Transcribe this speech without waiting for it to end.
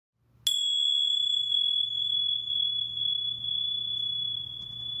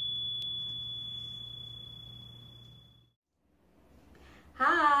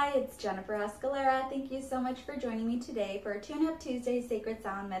Hi, it's Jennifer Escalera. Thank you so much for joining me today for a Tune Up Tuesday Sacred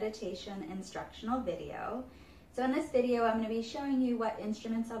Sound Meditation instructional video. So in this video, I'm going to be showing you what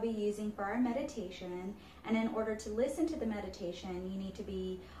instruments I'll be using for our meditation. And in order to listen to the meditation, you need to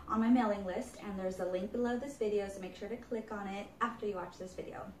be on my mailing list, and there's a link below this video, so make sure to click on it after you watch this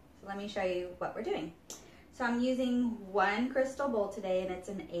video. So let me show you what we're doing. So I'm using one crystal bowl today, and it's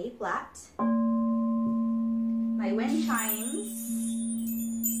an A flat. My wind chimes,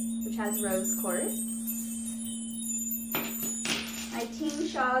 which has rose quartz. My ting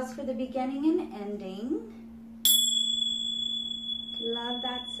shaws for the beginning and ending. Love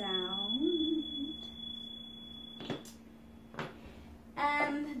that sound.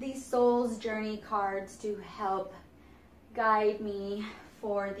 And these Soul's Journey cards to help guide me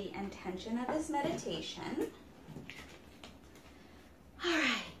for the intention of this meditation. All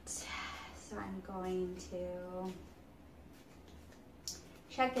right, so I'm going to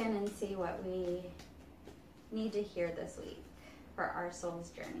check in and see what we need to hear this week for our soul's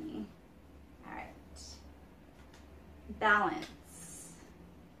journey. All right. Balance.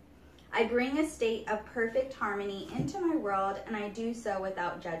 I bring a state of perfect harmony into my world, and I do so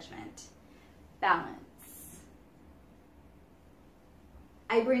without judgment. Balance.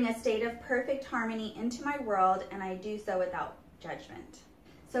 I bring a state of perfect harmony into my world, and I do so without judgment.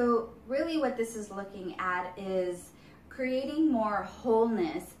 So really what this is looking at is creating more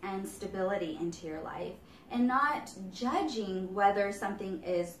wholeness and stability into your life, and not judging whether something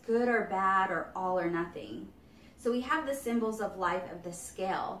is good or bad or all or nothing. So we have the symbols of life of the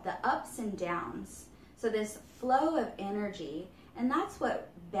scale, the ups and downs. So this flow of energy, and that's what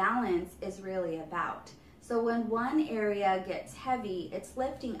balance is really about. So when one area gets heavy, it's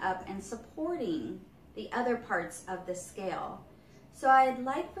lifting up and supporting the other parts of the scale. So I'd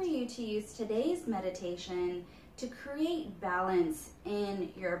like for you to use today's meditation to create balance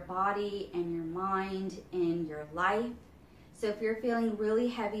in your body and your mind, in your life. So if you're feeling really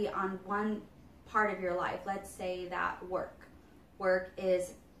heavy on one part of your life, let's say that work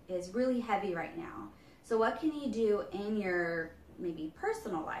is really heavy right now. So what can you do in your maybe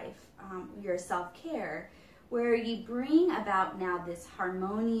personal life, your self-care, where you bring about now this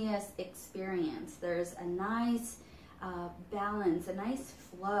harmonious experience? There's a nice balance, a nice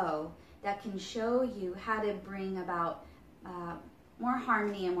flow that can show you how to bring about more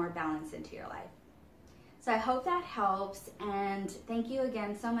harmony and more balance into your life. So I hope that helps, and thank you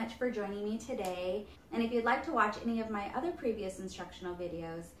again so much for joining me today. And if you'd like to watch any of my other previous instructional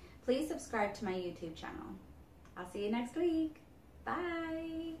videos, please subscribe to my YouTube channel. I'll see you next week.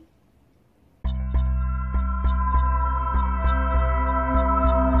 Bye.